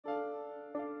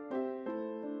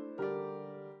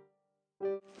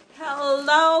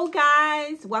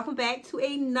guys, welcome back to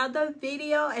another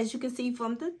video. As you can see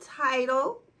from the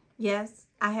title, yes,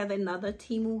 I have another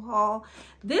Temu haul.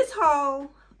 This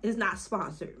haul is not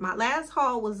sponsored. My last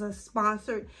haul was a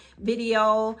sponsored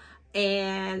video,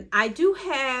 and I do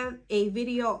have a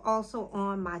video also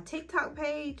on my TikTok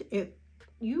page. If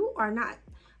you are not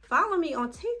following me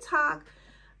on TikTok,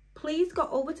 please go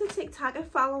over to TikTok and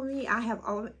follow me. I have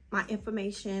all my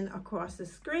information across the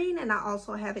screen, and I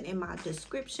also have it in my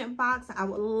description box. I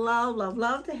would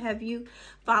love to have you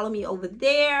follow me over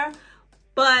there.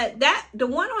 But the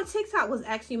one on TikTok was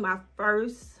actually my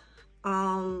first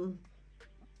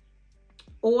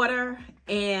order,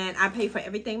 and I paid for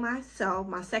everything myself.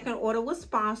 My second order was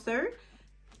sponsored.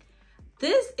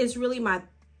 This is really my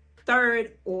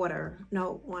third order.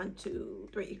 No, 1, 2,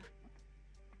 3.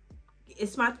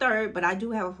 It's my third, but I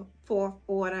do have a fourth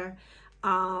order.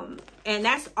 And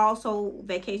that's also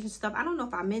vacation stuff. I don't know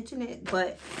if I mentioned it,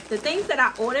 but the things that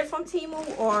I ordered from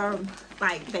Temu are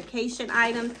like vacation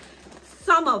items.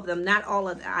 Some of them, not all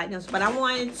of the items, but I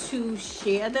wanted to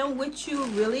share them with you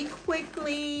really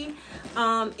quickly.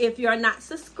 If you're not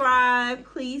subscribed,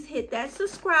 please hit that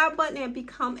subscribe button and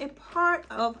become a part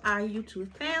of our YouTube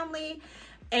family.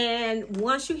 And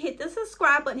once you hit the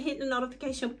subscribe button, hit the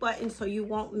notification button so you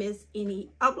won't miss any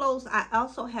uploads. I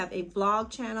also have a vlog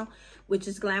channel, which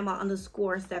is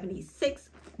glamour_76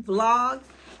 vlogs,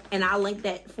 and I'll link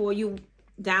that for you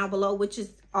down below, which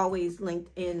is always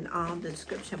linked in the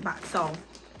description box. So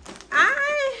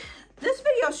this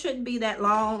video shouldn't be that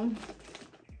long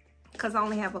because I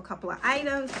only have a couple of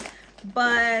items,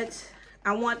 but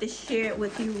I want to share it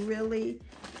with you really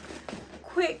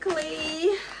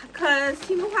quickly because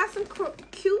Temu has some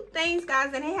cute things,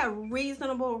 guys, and they have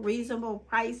reasonable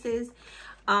prices.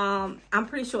 I'm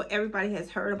pretty sure everybody has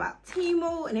heard about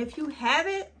Temu, and if you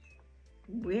haven't,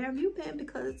 where have you been?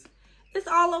 Because it's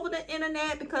all over the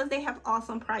internet, because they have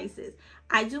awesome prices.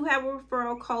 I do have a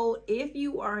referral code. If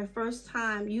you are a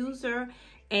first-time user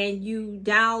and you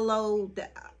download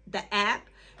the app,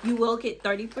 you will get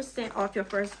 30% off your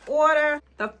first order.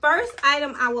 The first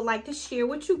item I would like to share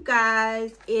with you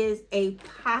guys is a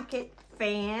pocket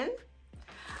fan.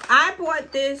 I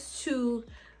bought this to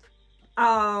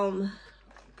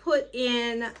put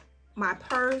in my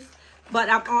purse, but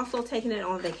I'm also taking it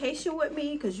on vacation with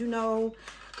me, because you know,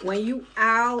 when you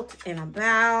out and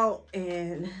about,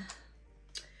 and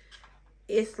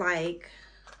it's like,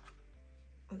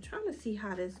 I'm trying to see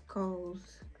how this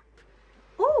goes.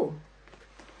 Oh,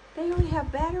 they only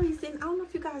have batteries in. I don't know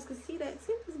if you guys can see that.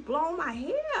 See, it's blowing my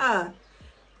hair.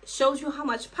 Shows you how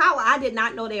much power. I did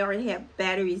not know they already have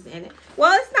batteries in it.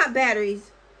 Well, it's not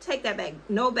batteries. Take that back.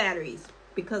 No batteries,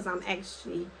 because I'm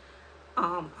actually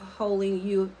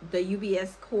holding the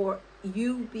UBS cord,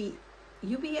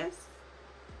 UBS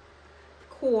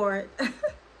cord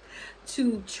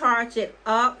to charge it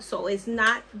up, so it's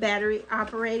not battery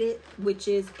operated, which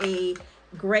is a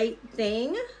great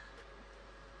thing.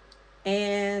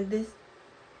 And this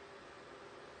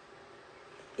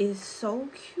is so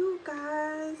cute,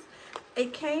 guys.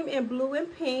 It came in blue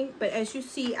and pink, but as you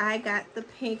see, I got the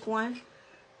pink one.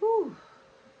 Whew,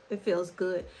 it feels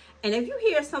good. And if you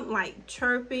hear something like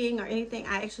chirping or anything,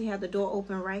 I actually have the door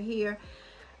open right here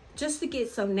just to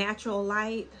get some natural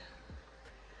light.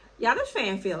 Y'all, this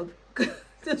fan feel good.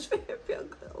 This fan feel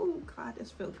good. Oh God,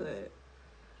 this feel good.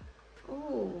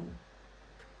 Oh,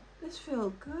 this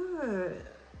feel good.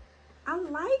 I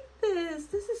like this.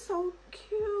 This is so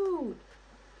cute.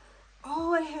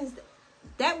 Oh, it has,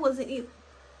 that wasn't it.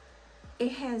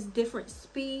 It has different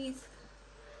speeds.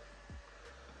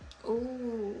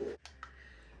 Oh.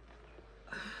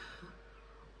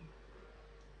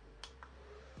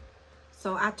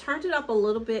 So I turned it up a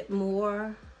little bit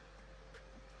more.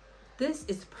 This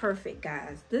is perfect,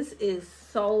 guys. This is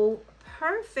so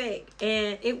perfect,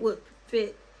 and it would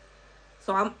fit.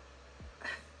 So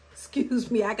excuse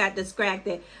me, I got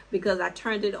distracted because I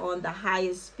turned it on the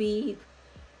highest speed,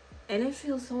 and it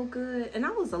feels so good. And I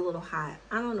was a little hot.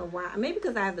 I don't know why. Maybe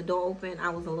because I have the door open, I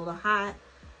was a little hot.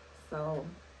 So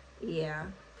yeah.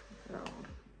 So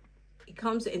it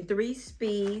comes in 3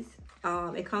 speeds.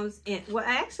 It comes in, well, it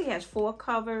actually has 4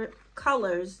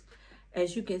 colors,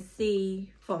 as you can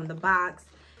see from the box.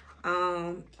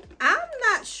 I'm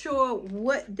not sure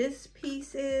what this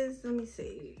piece is. Let me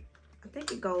see. I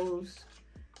think it goes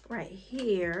right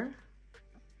here.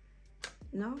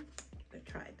 No, let's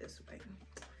try it this way.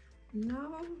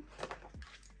 No.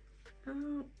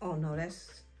 Oh no,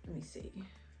 that's, let me see.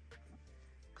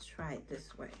 Let's try it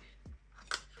this way.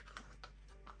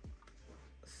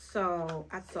 So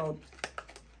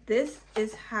this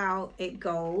is how it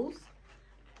goes.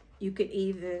 You could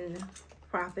even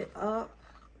prop it up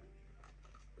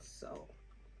So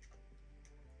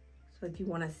if you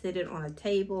want to sit it on a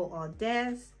table or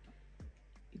desk,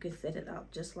 you can set it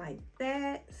up just like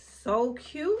that. So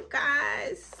cute,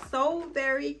 guys. So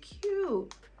very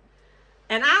cute.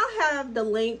 And I'll have the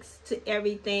links to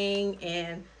everything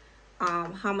and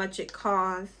how much it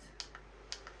costs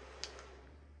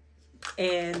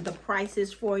and the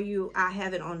prices for you. I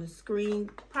have it on the screen,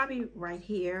 probably right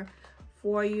here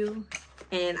for you.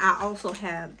 And I also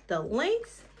have the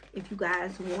links if you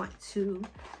guys want to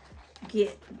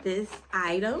get this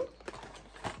item.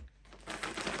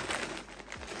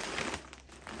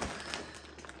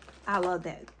 I love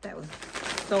that. That was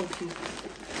so cute.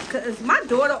 Because my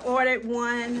daughter ordered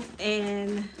one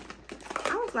and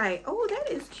I was like, oh, that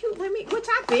is cute. Which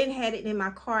I've been had it in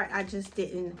my cart. I just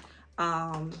didn't,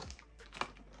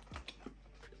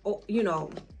 you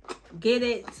know, get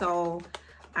it. So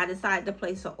I decided to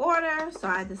place an order. So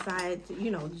I decided to,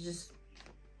 you know, just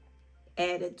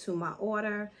add it to my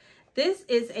order. This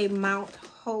is a mount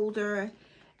holder.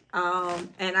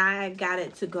 And I got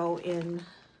it to go in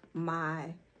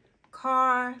my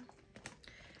car.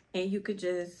 And you could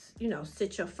just, you know,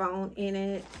 sit your phone in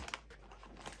it.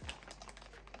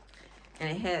 And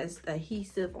it has the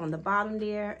adhesive on the bottom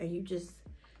there. And you just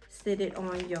sit it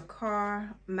on your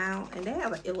car mount. And they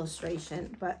have an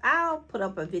illustration. But I'll put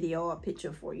up a video or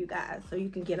picture for you guys so you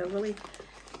can get a really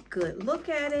good look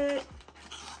at it.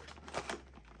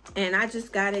 And I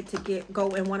just got it to go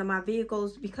in one of my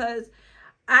vehicles because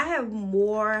I have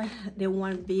more than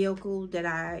one vehicle that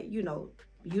I, you know,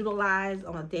 utilize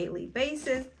on a daily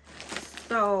basis.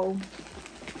 So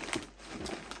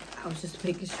I was just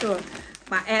making sure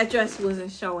my address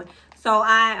wasn't showing. So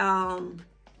I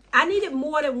needed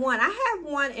more than one. I have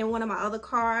one in one of my other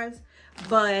cars,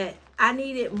 but I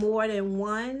needed more than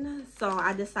one. So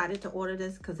I decided to order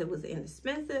this because it was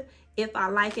inexpensive. If I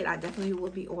like it, I definitely will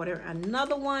be ordering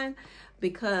another one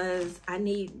because I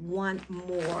need one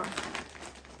more.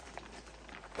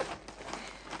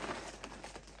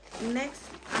 Next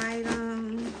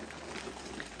item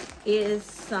is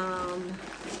some,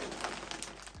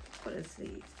 what is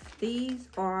these? These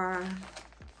are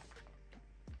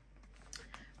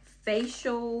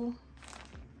facial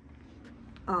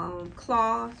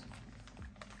cloth.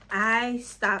 I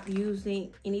stopped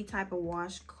using any type of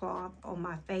washcloth on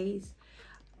my face.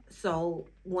 So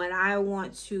when I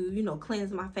want to, you know,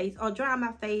 cleanse my face or dry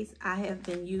my face, I have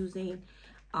been using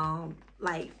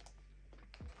like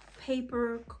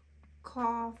paper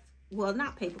cloth. Well,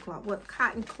 not paper cloth, but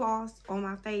cotton cloths on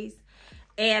my face.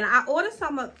 And I ordered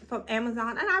some from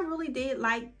Amazon and I really did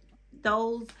like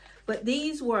those. But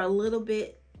these were a little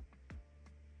bit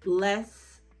less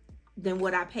than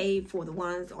what I paid for the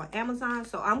ones on Amazon.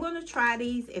 So I'm going to try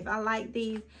these. If I like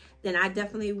these, then I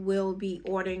definitely will be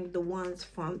ordering the ones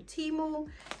from Temu.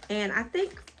 And I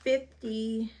think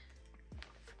 50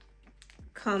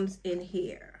 comes in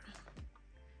here.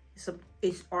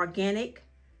 It's organic,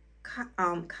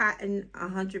 cotton,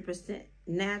 100%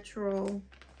 natural.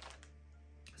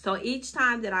 So each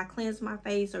time that I cleanse my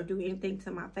face or do anything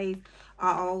to my face,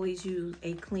 I always use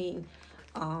a clean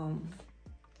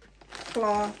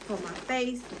cloth for my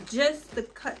face just to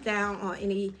cut down on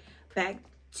any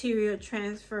bacteria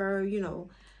transfer, you know,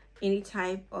 any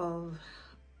type of,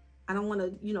 I don't want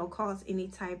to, you know, cause any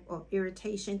type of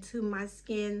irritation to my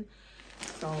skin.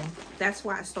 So that's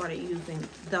why I started using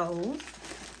those.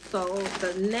 So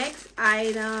the next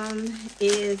item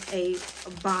is a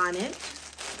bonnet.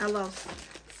 I love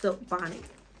silk bonnets,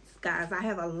 guys. I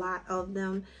have a lot of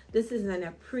them. This is in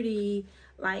a pretty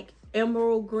like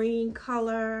emerald green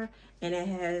color, and it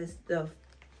has the,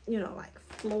 you know, like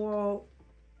floral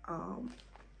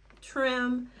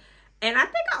trim. And I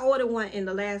think I ordered one in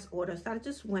the last order, so I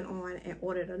just went on and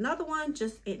ordered another one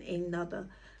just in another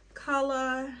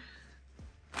color.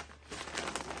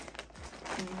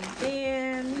 And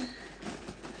then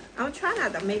I'm trying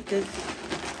not to make this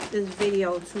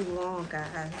video too long,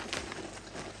 guys.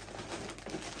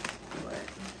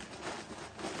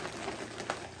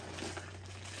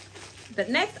 The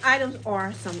next items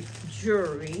are some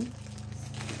jewelry.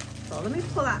 So let me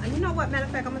pull out, you know what, matter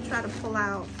of fact, I'm gonna try to pull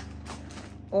out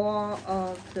all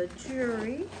of the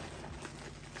jewelry.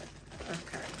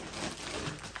 Okay.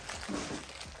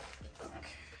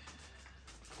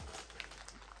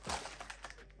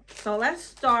 So let's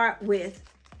start with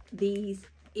these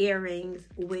earrings,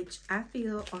 which I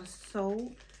feel are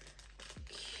so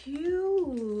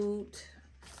cute.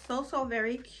 So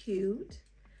very cute.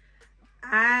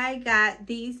 I got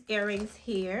these earrings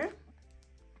here,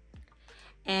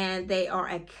 and they are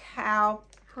a cow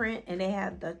print, and they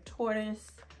have the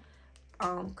tortoise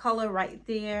color right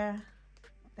there.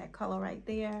 That color right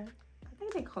there. I think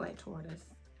think they call it tortoise,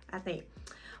 I think.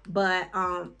 But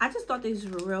I just thought these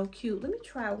were real cute. Let me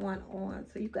try one on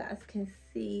so you guys can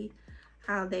see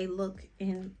how they look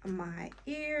in my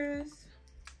ears.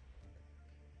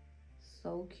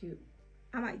 So cute.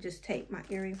 I might just take my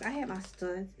earrings. I have my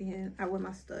studs in. I wear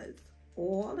my studs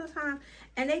all the time.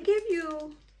 And they give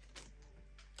you,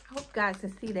 I hope you guys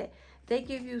can see that, they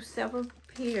give you several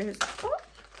pairs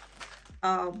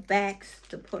of backs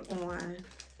to put on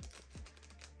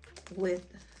with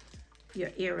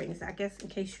your earrings. I guess in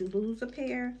case you lose a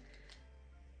pair,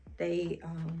 they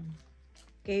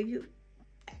gave you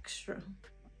extra.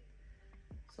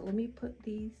 So let me put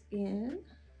these in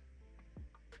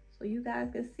so you guys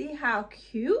can see how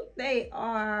cute they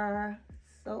are.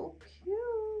 So cute.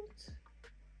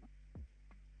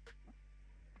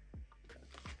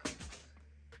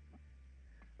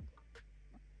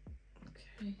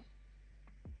 Okay.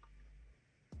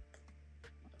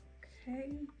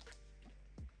 Okay.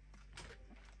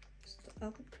 Just the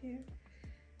other pair.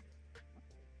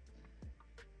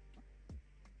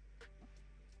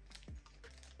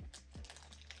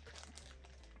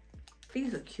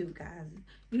 These are cute, guys.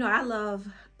 You know, I love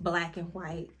black and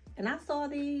white. And I saw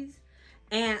these.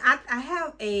 And I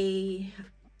have a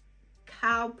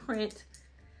cow print,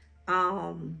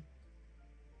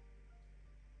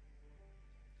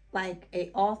 like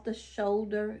a off the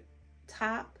shoulder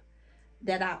top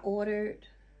that I ordered.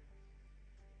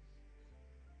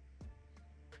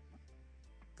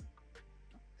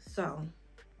 So,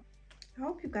 I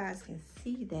hope you guys can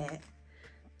see that.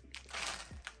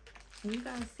 Can you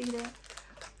guys see that?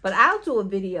 But I'll do a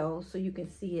video so you can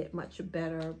see it much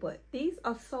better. But these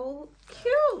are so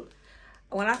cute.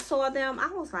 When I saw them, I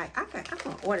was like, I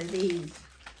can order these.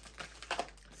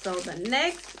 So the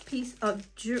next piece of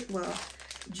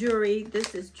jewelry,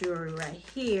 this is jewelry right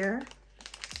here,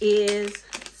 is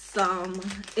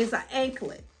an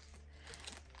anklet.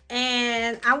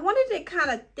 And I wanted it kind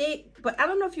of thick, but I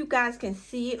don't know if you guys can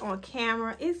see it on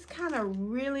camera. It's kind of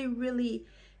really, really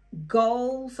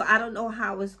gold, so I don't know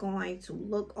how it's going to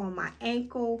look on my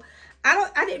ankle.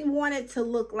 I didn't want it to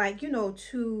look like, you know,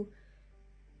 too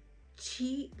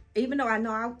cheap, even though I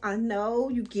know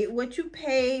you get what you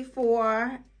pay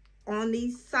for on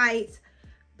these sites,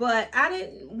 but I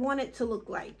didn't want it to look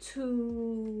like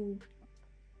too,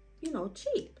 you know,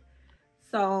 cheap.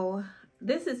 So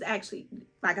this is actually,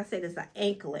 like I said, it's an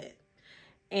anklet.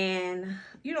 And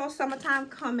you know, summertime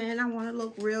coming, I want to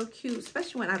look real cute,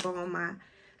 especially when I go on my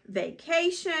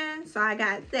vacation. So I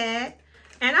got that,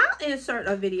 and I'll insert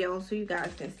a video so you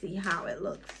guys can see how it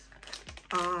looks.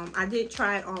 I did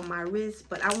try it on my wrist,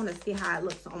 but I want to see how it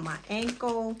looks on my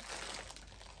ankle.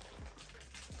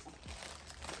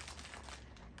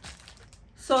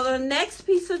 So the next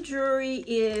piece of jewelry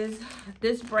is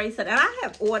this bracelet, and I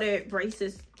have ordered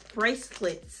bracelets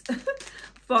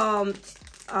from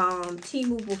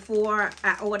Temu before.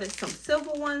 I ordered some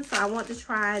silver ones, so I want to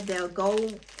try their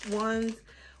gold ones.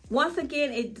 Once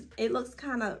again, it looks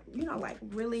kind of, you know, like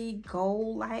really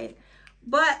gold like,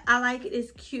 but I like it.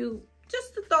 It's cute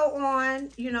just to throw on.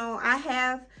 You know,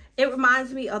 it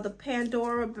reminds me of the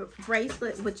Pandora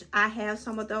bracelet, which I have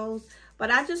some of those,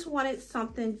 but I just wanted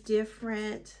something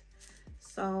different.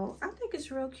 So I think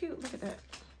it's real cute. Look at that.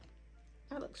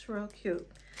 That looks real cute.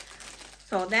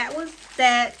 So that was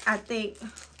that, I think,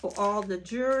 for all the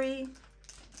jewelry.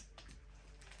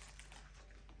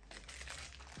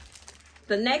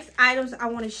 The next items I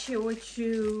want to share with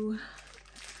you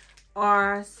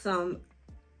are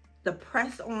the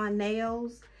press-on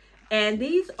nails. And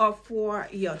these are for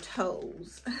your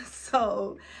toes.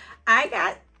 So I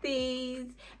got these.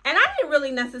 And I didn't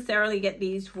really necessarily get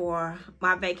these for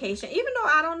my vacation. Even though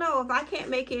I don't know, if I can't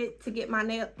make it to get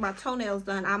my toenails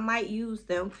done, I might use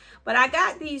them. But I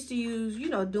got these to use, you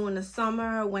know, during the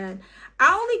summer when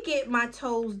I only get my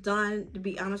toes done, to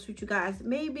be honest with you guys,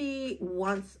 maybe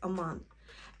once a month.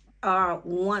 Or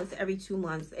once every 2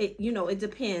 months. You know, it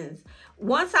depends.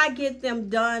 Once I get them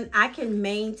done, I can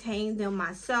maintain them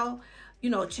myself.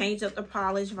 You know, change up the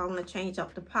polish if I want to change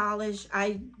up the polish.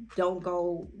 I don't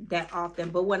go that often,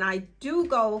 but when I do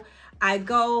go, I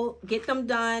go get them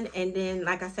done, and then,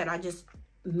 like I said, I just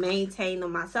maintain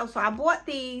them myself. So I bought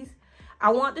these. I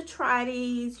want to try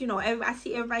these. You know, I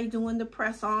see everybody doing the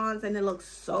press-ons, and it looks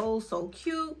so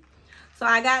cute. So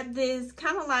I got this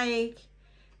kind of like,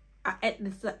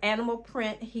 it's an animal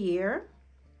print here.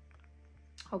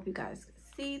 Hope you guys can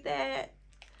see that.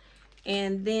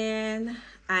 And then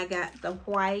I got the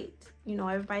white. You know,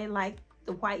 everybody liked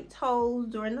the white toes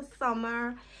during the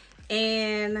summer.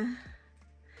 And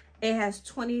it has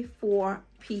 24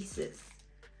 pieces.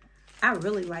 I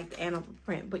really like the animal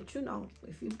print, but you know,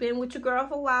 if you've been with your girl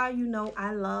for a while, you know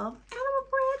I love animal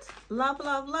print. Love,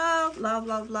 love, love, love,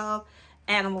 love, love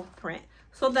animal print.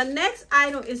 So the next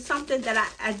item is something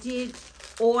that I did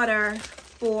order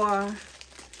for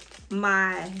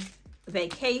my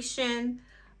vacation.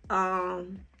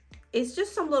 It's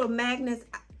just some little magnets.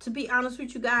 To be honest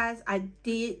with you guys, I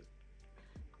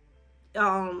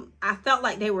felt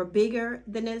like they were bigger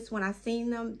than this when I seen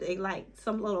them. They like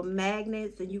some little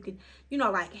magnets, and you can, you know,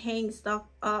 like hang stuff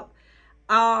up.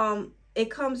 It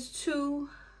comes to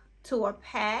a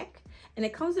pack, and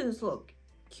it comes in this little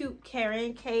cute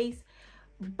carrying case,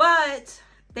 but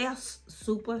they are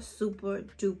super, super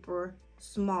duper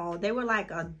small. They were like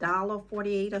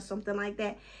 $1.48 or something like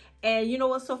that. And you know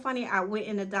what's so funny? I went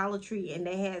in the Dollar Tree and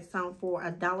they had some for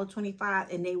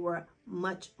 $1.25, and they were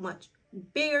much, much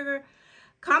bigger.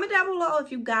 Comment down below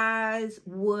if you guys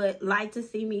would like to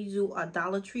see me do a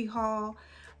Dollar Tree haul.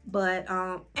 But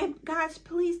and guys,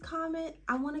 please comment.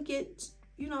 I want to get,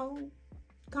 you know,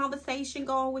 conversation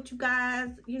going with you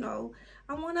guys. You know,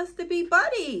 I want us to be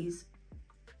buddies.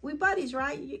 We buddies,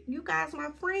 right? You guys my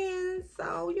friends,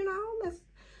 so you know, let's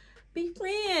be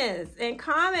friends and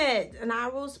comment, and I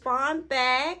will respond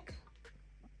back.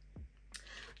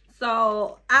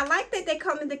 So I like that they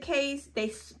come in the case.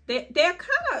 They're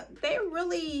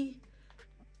really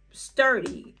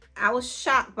sturdy. I was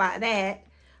shocked by that,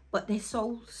 but they're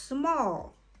so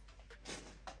small.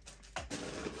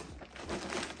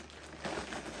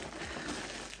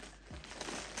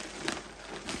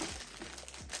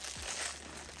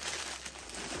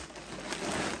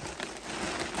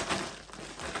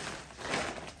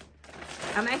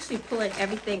 I'm actually pulling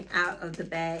everything out of the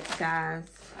bag, guys.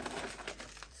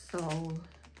 So,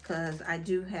 because I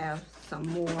do have some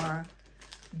more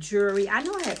jewelry. I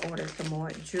know I had ordered some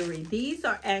more jewelry. These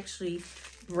are actually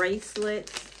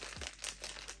bracelets,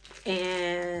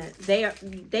 and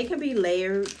they can be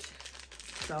layered.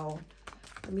 So,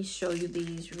 let me show you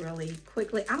these really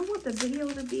quickly. I don't want the video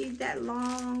to be that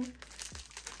long.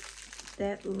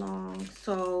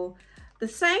 So, the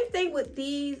same thing with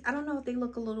these. I don't know if they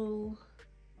look a little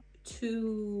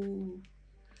too,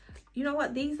 you know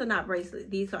what, these are not bracelets,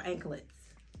 these are anklets.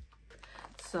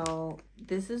 So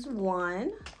this is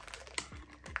one.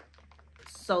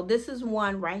 So this is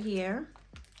one right here,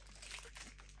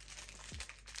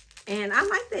 and I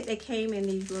like that they came in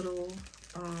these little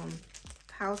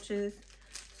pouches,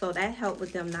 so that helped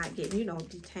with them not getting, you know,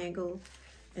 detangled.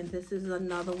 And this is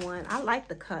another one. I like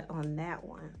the cut on that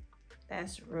one.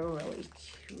 That's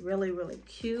really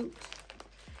cute.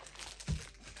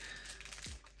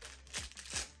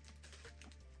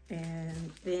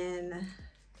 And then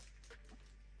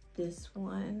this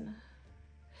one,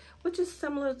 which is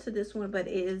similar to this one, but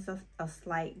it is a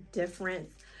slight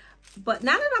difference. But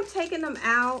now that I'm taking them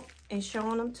out and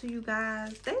showing them to you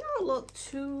guys, they don't look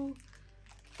too,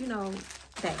 you know,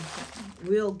 that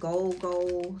real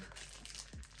gold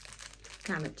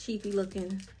kind of cheapy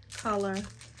looking color.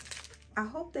 I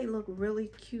hope they look really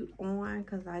cute on,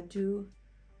 because I do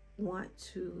want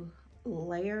to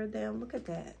layer them. Look at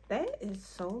that. That is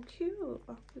so cute.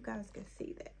 Oh, you guys can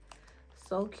see that.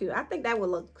 So cute. I think that would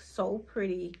look so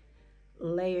pretty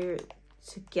layered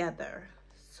together.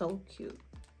 So cute.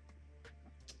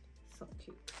 So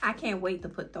cute. I can't wait to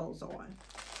put those on.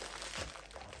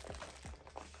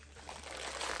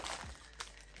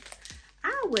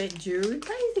 I went jewelry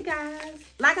crazy, guys.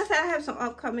 Like I said, I have some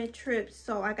upcoming trips,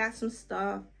 so I got some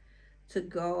stuff to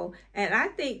go. And I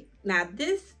think now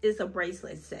this is a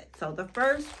bracelet set. So the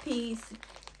first piece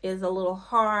is a little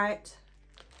heart,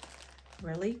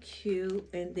 really cute.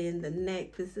 And then the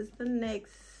next, this is the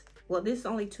next, well, this is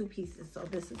only 2 pieces, so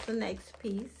this is the next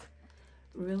piece.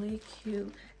 Really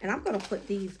cute. And I'm gonna put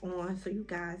these on so you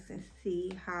guys can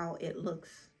see how it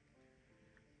looks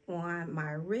on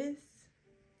my wrist.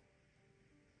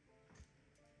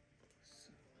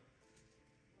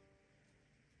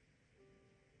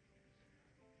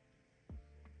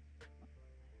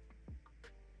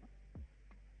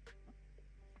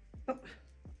 Oh.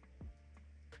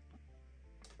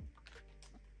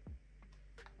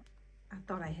 I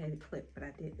thought I had it clipped, but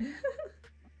I didn't.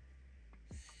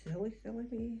 Silly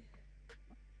me.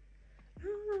 I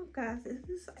don't know, guys. Is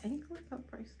this an anklet or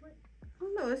bracelet? I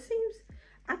don't know. It seems,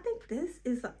 I think this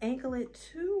is an anklet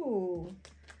too.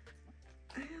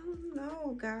 I don't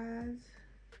know, guys.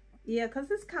 Yeah, because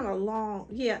it's kind of long.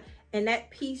 Yeah, and that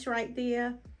piece right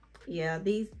there. Yeah,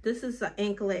 this is an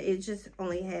anklet. It just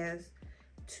only has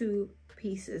 2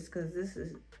 pieces, because this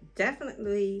is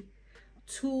definitely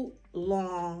too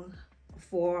long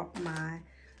for my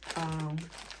I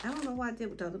don't know what I did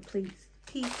with the other piece.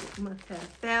 It must have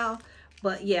fell,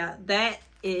 But yeah, that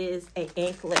is a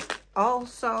anklet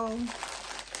also.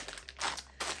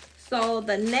 So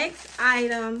the next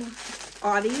item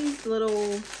are these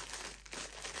little,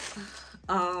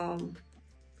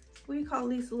 what do you call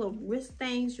these little wrist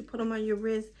things? You put them on your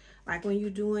wrist, like when you're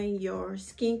doing your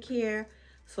skincare,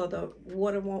 so the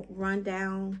water won't run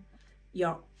down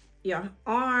your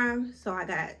arm. So I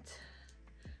got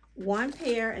one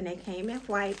pair, and they came in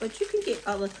white, but you can get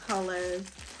other colors,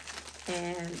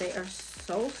 and they are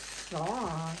so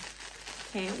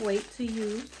soft. Can't wait to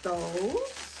use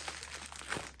those.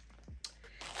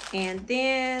 And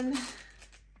then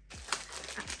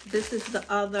this is the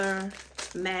other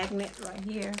magnet right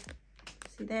here.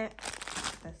 See that?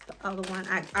 That's the other one.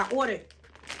 I ordered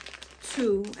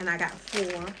 2 and I got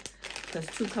 4 because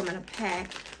 2 come in a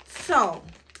pack. So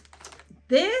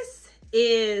this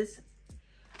is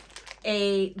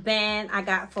a band I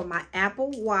got for my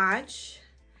Apple Watch,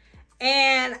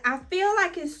 and I feel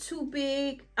like it's too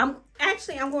big. I'm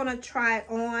going to try it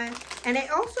on, and they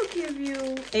also give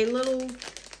you a little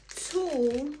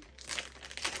tool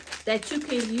that you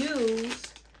can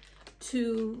use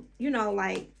to, you know,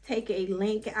 like take a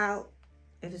link out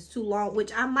if it's too long,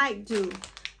 which I might do.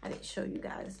 I didn't show you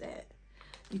guys that.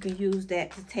 You can use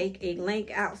that to take a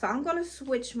link out. So I'm going to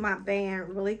switch my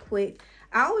band really quick.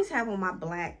 I always have on my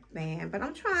black band, but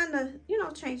I'm trying to, you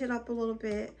know, change it up a little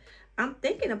bit. I'm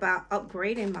thinking about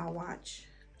upgrading my watch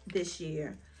this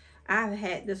year. I've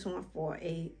had this one for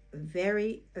a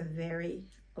very, very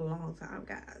long time,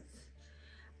 guys.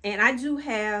 And I do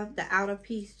have the outer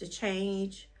piece to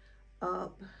change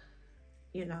up,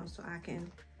 you know, so I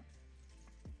can,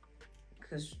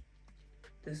 because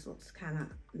this looks kind of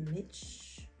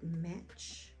match.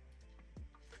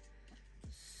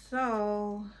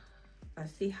 So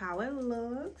let's see how it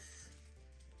looks.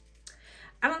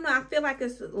 I don't know. I feel like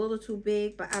it's a little too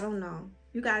big, but I don't know.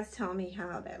 You guys tell me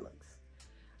how that looks.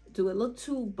 Do it look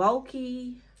too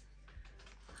bulky?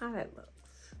 How that looks?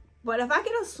 But if I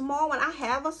get a small one, I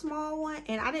have a small one,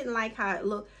 and I didn't like how it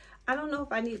looked. I don't know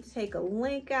if I need to take a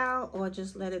link out or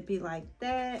just let it be like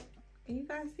that. Can you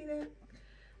guys see that?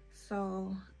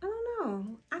 So, I don't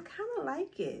know. I kind of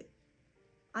like it.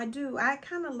 I do. I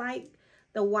kind of like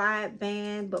the wide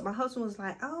band, but my husband was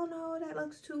like, oh, no, that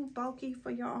looks too bulky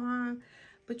for your arm.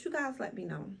 But you guys let me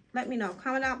know. Let me know.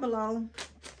 Comment out below.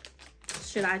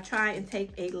 Should I try and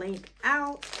take a link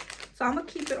out? So, I'm going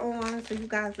to keep it on, so you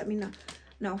guys let me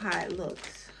know how it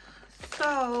looks.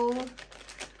 So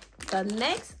the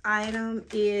next item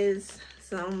is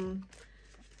some,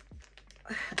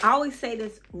 I always say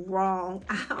this wrong.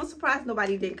 I'm surprised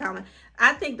nobody did comment.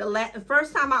 I think the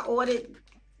first time I ordered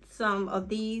some of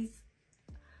these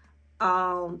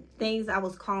things, I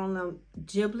was calling them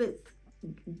giblets,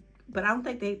 but I don't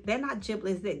think they're not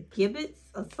giblets, they're gibbets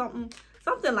or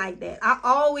something like that. I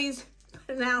always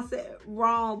pronounce it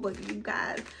wrong, but you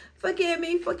guys forgive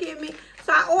me.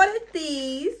 So I ordered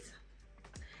these,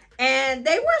 and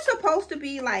they were supposed to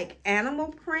be like animal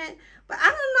print, but I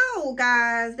don't know,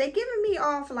 guys. They're giving me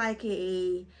off like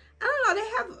a, I don't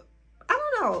know, I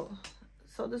don't know.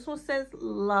 So this one says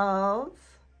love.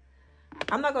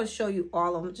 I'm not going to show you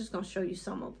all of them. I'm just going to show you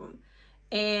some of them.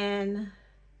 And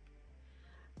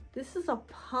this is a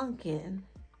pumpkin.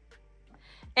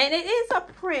 And it is a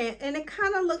print, and it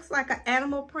kind of looks like an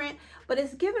animal print, but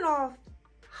it's giving off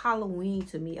Halloween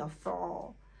to me, or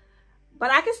fall.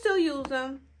 But I can still use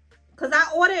them, because I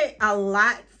ordered a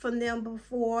lot from them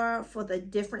before for the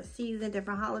different season,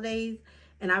 different holidays,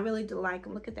 and I really do like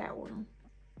them. Look at that one.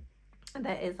 And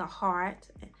that is a heart.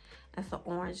 That's an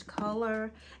orange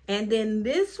color. And then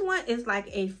this one is like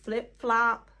a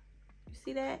flip-flop. You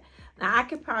see that? Now, I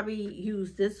could probably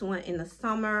use this one in the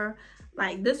summer.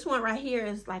 Like this one right here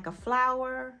is like a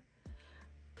flower.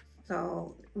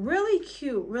 So really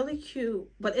cute,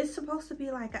 but it's supposed to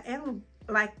be like an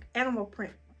animal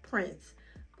prints.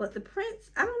 But the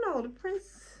prints, I don't know,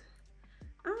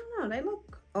 I don't know, they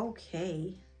look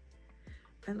okay.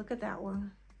 And look at that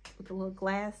one with the little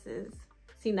glasses.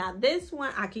 See, now this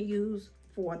one I can use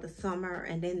for the summer,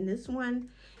 and then this one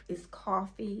is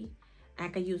coffee. I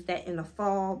can use that in the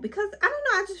fall, because I don't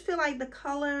know, I just feel like the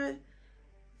color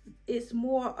is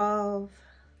more of,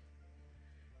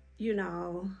 you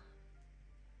know,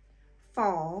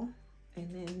 fall.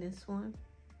 And then this one,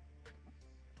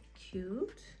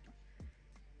 cute.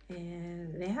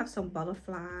 And they have some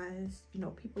butterflies. You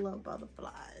know, people love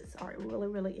butterflies, are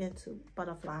really into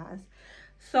butterflies.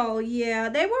 So yeah,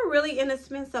 they were really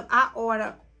inexpensive. I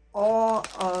ordered all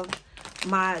of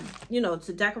my, you know,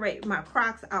 to decorate my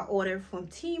Crocs, I ordered from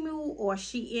Temu or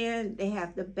Shein. They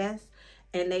have the best,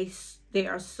 and they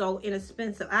are so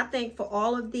inexpensive. I think for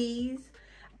all of these,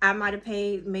 I might have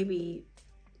paid maybe,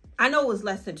 I know it was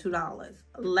less than $2.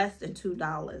 Less than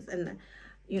 $2. And,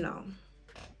 you know,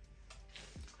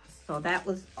 so that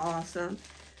was awesome.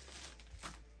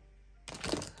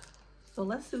 So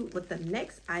let's see what the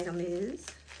next item is.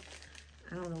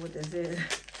 I don't know what this is.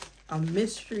 A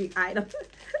mystery item.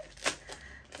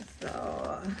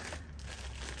 So,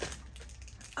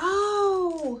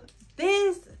 oh,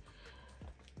 this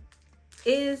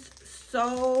is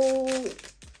so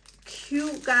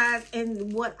cute, guys,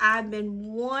 and what I've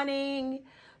been wanting,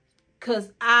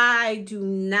 because I do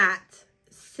not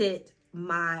sit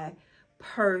my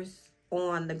purse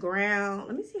on the ground.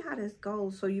 Let me see how this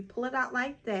goes. So you pull it out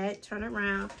like that, turn it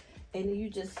around, and then you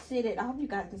just sit it. I hope you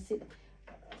guys can sit it.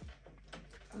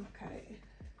 Okay.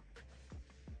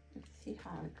 Let's see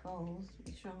how it goes.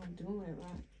 Make sure I'm doing it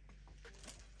right.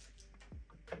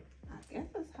 I guess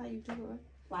that's how you do it.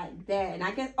 Like that. And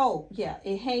I guess, oh, yeah,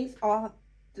 it hangs off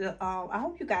the, I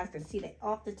hope you guys can see that,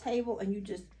 off the table, and you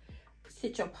just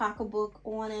sit your pocketbook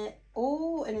on it.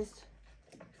 Oh, and it's,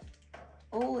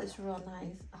 oh, it's real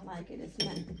nice. I like it. It's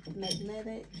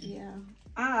magnetic. Yeah,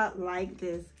 I like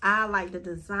this. I like the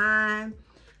design.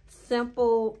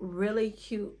 Simple, really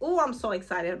cute. Oh, I'm so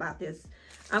excited about this.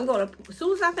 I'm gonna, as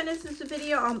soon as I finish this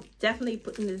video, I'm definitely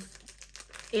putting this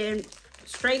in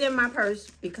straight in my purse,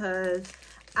 because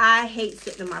I hate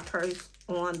sitting my purse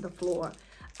on the floor.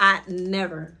 I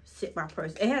never sit my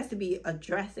purse. It has to be a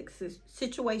drastic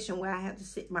situation where I have to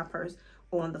sit my purse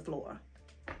on the floor.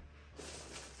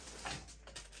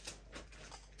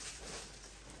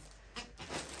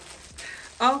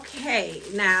 Okay,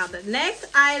 now the next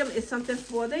item is something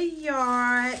for the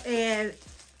yard, and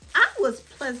I was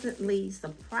pleasantly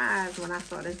surprised when I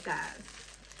saw this, guys.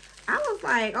 I was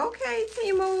like, okay,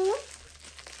 Temu.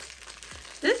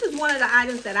 This is one of the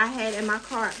items that I had in my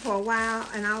cart for a while,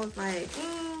 and I was like,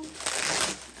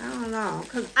 I don't know,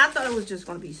 because I thought it was just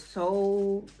going to be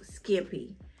so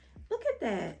skimpy. Look at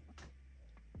that.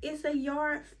 It's a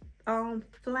yard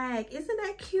flag. Isn't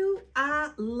that cute? I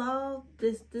love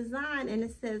this design, and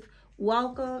it says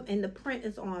welcome, and the print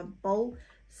is on both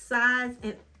sides,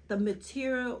 and the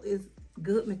material is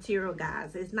good material,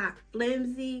 guys. It's not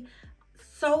flimsy.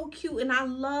 So cute, and I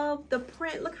love the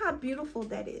print. Look how beautiful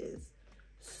that is.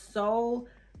 So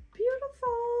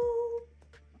beautiful.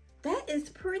 That is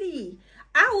pretty.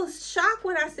 I was shocked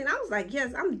when I seen. I was like,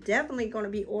 yes, I'm definitely going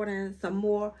to be ordering some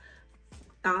more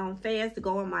fans to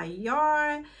go in my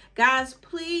yard. Guys,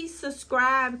 please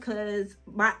subscribe, because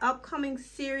my upcoming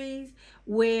series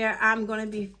where I'm going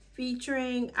to be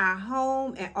featuring our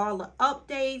home and all the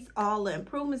updates, all the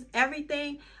improvements,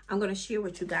 everything I'm going to share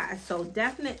with you guys. So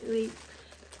definitely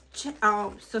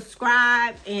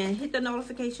subscribe and hit the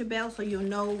notification bell so you'll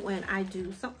know when I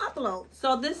do some uploads.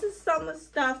 So this is some of the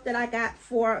stuff that I got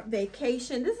for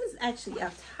vacation. This is actually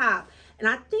a top, and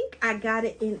I think I got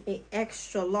it in an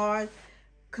extra large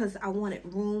because I wanted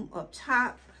room up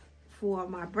top for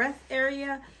my breast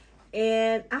area,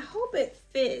 and I hope it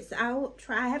fits. I will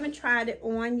try. I haven't tried it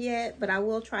on yet, but I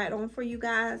will try it on for you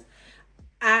guys.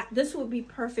 This would be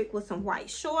perfect with some white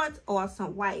shorts or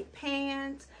some white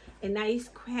pants. A nice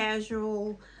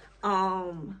casual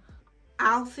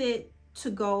outfit to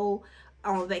go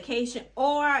on vacation,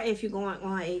 or if you're going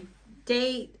on a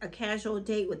date, a casual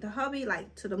date with the hubby,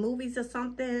 like to the movies or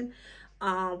something.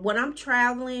 When I'm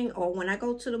traveling or when I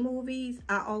go to the movies,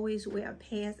 I always wear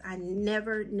pants. I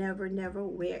never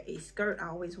wear a skirt. I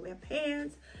always wear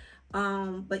pants.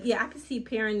 But yeah, I can see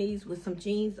pairing these with some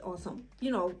jeans or some, you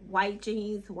know, white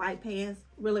jeans, white pants.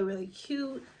 Really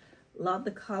cute. Love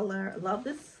the color. Love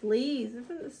the sleeves.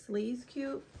 Isn't the sleeves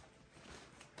cute?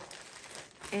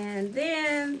 And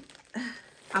then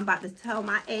I'm about to tell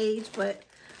my age, but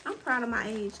I'm proud of my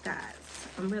age, guys.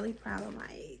 I'm really proud of my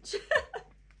age.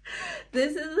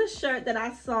 This is a shirt that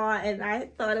I saw and I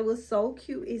thought it was so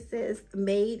cute. It says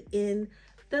made in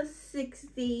the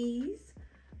 60s.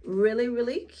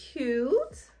 Really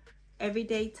cute.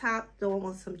 Everyday top, throw on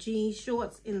with some jean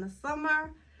shorts in the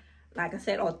summer. Like I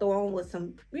said, or throw on with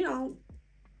some, you know,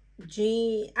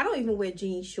 jean. I don't even wear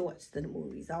jean shorts to the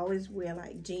movies. I always wear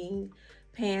like jean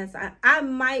pants. I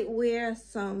might wear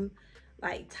some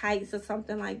like tights or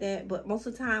something like that, but most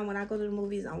of the time when I go to the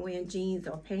movies, I'm wearing jeans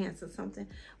or pants or something.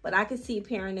 But I can see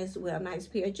pairing this with a nice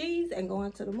pair of jeans and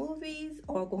going to the movies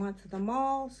or going to the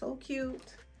mall. So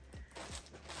cute.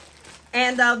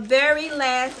 And the very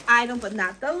last item, but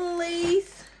not the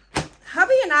least,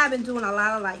 hubby and I have been doing a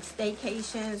lot of like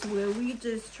staycations where we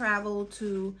just travel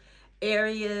to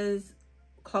areas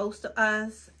close to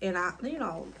us, and you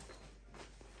know,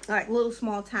 like little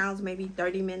small towns, maybe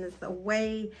 30 minutes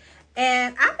away.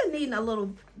 And I've been needing a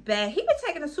little bag. He been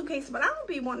taking a suitcase, but I don't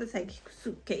be wanting to take a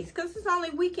suitcase because it's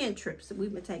only weekend trips that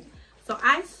we've been taking. So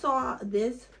I saw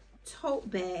this tote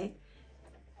bag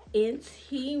in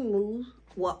Temu,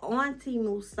 well, on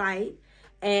Temu's site,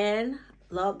 and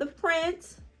love the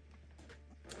print.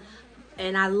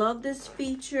 And I love this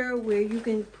feature where you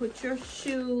can put your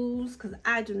shoes, because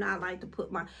I do not like to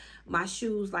put my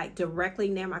shoes like directly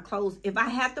near my clothes. If I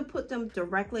have to put them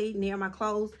directly near my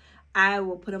clothes, I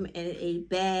will put them in a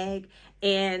bag.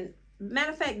 And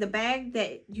matter of fact, the bag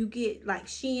that you get like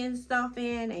Shein stuff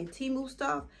in and Temu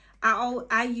stuff,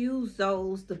 I use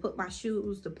those to put my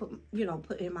shoes, to put, you know,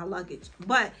 put in my luggage.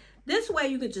 But this way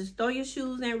you can just throw your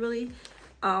shoes in really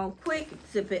quick,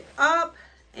 zip it up,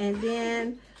 and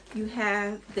then you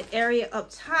have the area up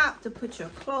top to put your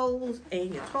clothes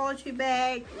and your toiletry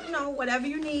bag, you know, whatever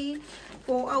you need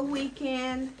for a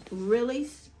weekend. Really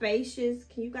spacious.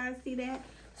 Can you guys see that?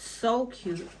 So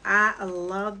cute. I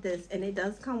love this. And it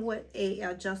does come with a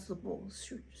adjustable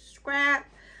strap.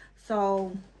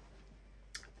 So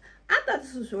I thought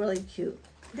this was really cute.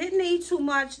 Didn't need too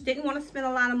much. Didn't want to spend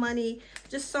a lot of money.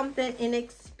 Just something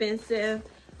inexpensive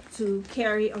to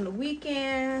carry on the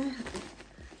weekend.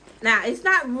 Now, it's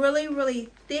not really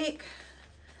thick.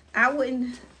 I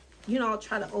wouldn't, you know,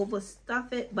 try to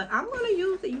overstuff it. But I'm going to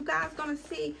use it. You guys going to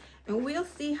see. And we'll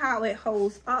see how it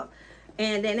holds up.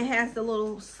 And then it has the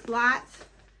little slots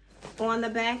on the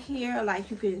back here. Like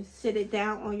you can sit it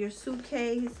down on your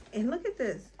suitcase. And look at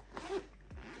this.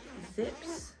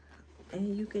 Zips.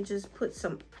 And you can just put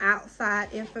some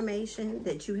outside information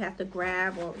that you have to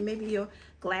grab. Or maybe your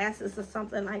glasses or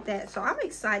something like that. So I'm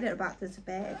excited about this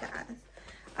bag, guys.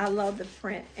 I love the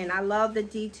print, and I love the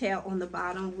detail on the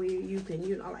bottom where you can,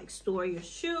 you know, like store your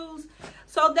shoes.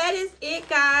 So that is it,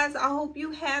 guys. I hope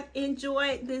you have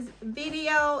enjoyed this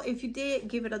video. If you did,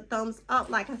 give it a thumbs up.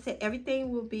 Like I said,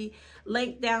 everything will be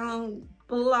linked down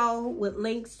below with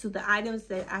links to the items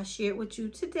that I shared with you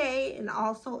today, and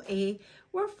also a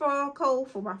referral code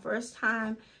for my first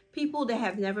time people that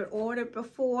have never ordered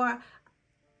before.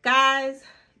 Guys,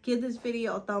 give this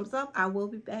video a thumbs up. I will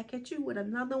be back at you with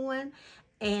another one.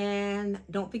 And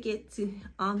don't forget to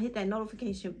hit that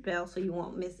notification bell so you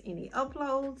won't miss any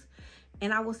uploads.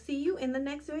 And I will see you in the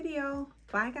next video.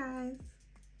 Bye, guys.